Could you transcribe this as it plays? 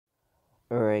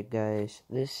Alright guys,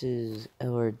 this is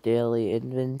our daily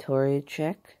inventory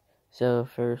check. So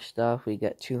first off, we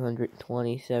got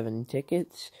 227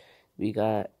 tickets, we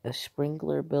got a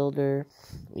sprinkler builder,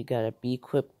 we got a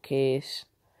B-Quip case,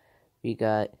 we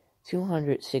got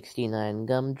 269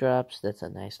 gumdrops, that's a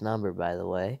nice number by the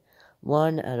way,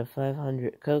 1 out of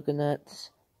 500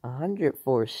 coconuts,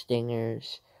 104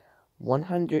 stingers,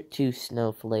 102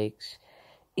 snowflakes,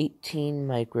 18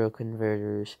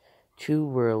 microconverters, 2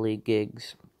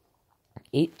 whirligigs,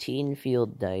 18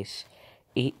 field dice,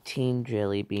 18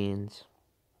 jelly beans,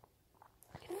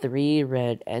 3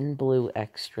 red and blue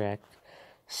extract,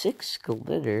 6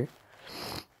 glitter,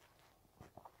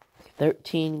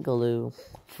 13 glue,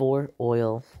 4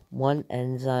 oil, 1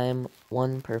 enzyme,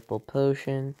 1 purple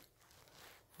potion,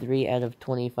 3 out of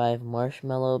 25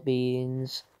 marshmallow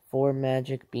beans, 4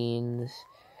 magic beans,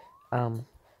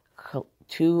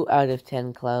 2 out of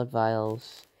 10 cloud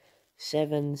vials,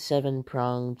 7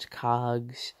 7-pronged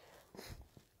cogs,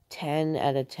 10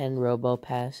 out of 10 robo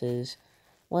passes,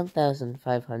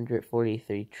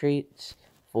 1,543 treats,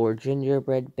 4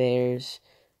 gingerbread bears,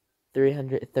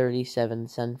 337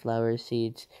 sunflower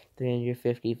seeds,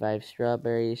 355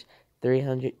 strawberries,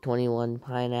 321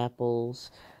 pineapples,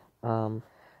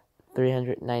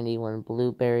 391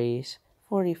 blueberries,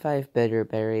 45 bitter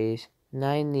berries,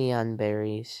 9 neon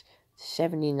berries,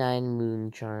 79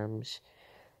 moon charms,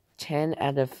 10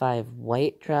 out of 5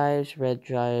 white drives, red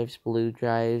drives, blue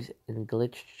drives, and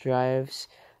glitch drives,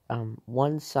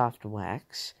 1 soft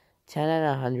wax, 10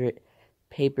 out of 100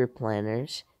 paper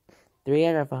planners, 3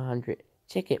 out of 100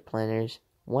 ticket planners,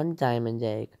 1 diamond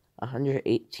egg,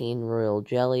 118 royal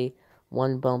jelly,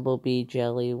 1 bumblebee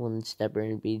jelly, 1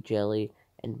 stubborn bee jelly,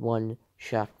 and 1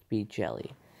 shocked bee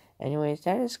jelly. Anyways,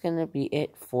 that is gonna be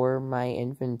it for my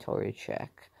inventory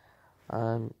check.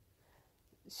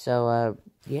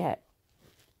 Yeah.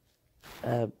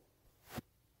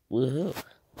 Woohoo.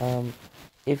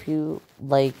 If you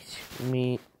liked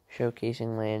me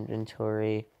showcasing my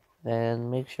inventory,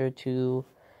 then make sure to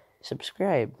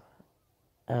subscribe.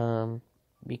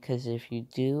 Because if you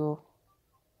do,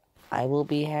 I will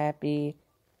be happy,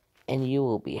 and you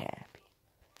will be happy.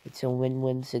 It's a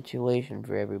win-win situation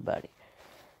for everybody.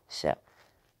 So,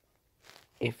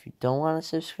 if you don't want to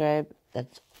subscribe,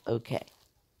 that's okay.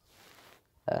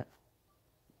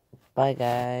 Bye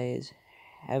guys.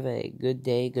 Have a good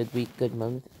day, good week, good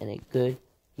month, and a good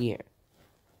year.